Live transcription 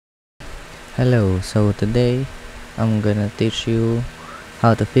Hello, so today I'm gonna teach you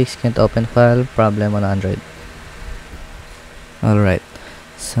how to fix can't open file problem on Android. Alright,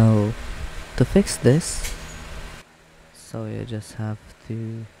 so to fix this, so you just have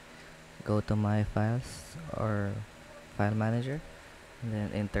to go to my files or file manager and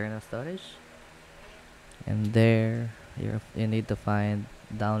then internal storage, and there you need to find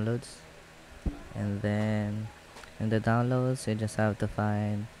downloads, and then in the downloads you just have to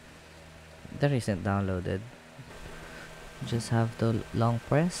find the recent downloaded. Just have to long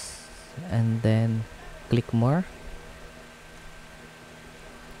press and then click more,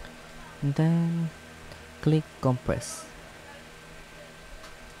 and then click compress.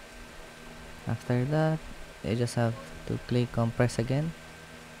 After that you just have to click compress again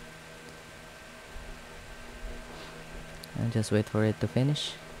and just wait for it to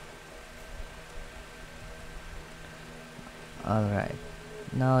finish. Alright,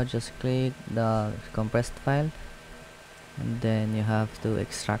 now just click the compressed file and then you have to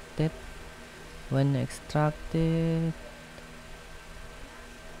extract it. When you extract it,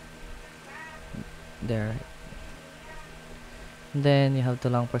 there, then you have to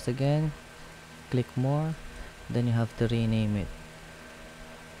long press again, click more, then you have to rename it.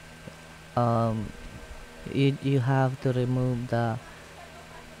 You have to remove the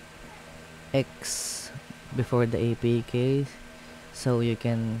X before the APK so you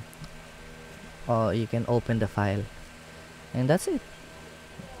can open the file, and that's it.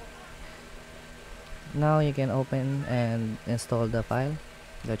 Now you can open and install the file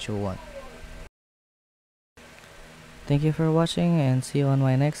that you want. Thank you for watching and see you on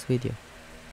my next video.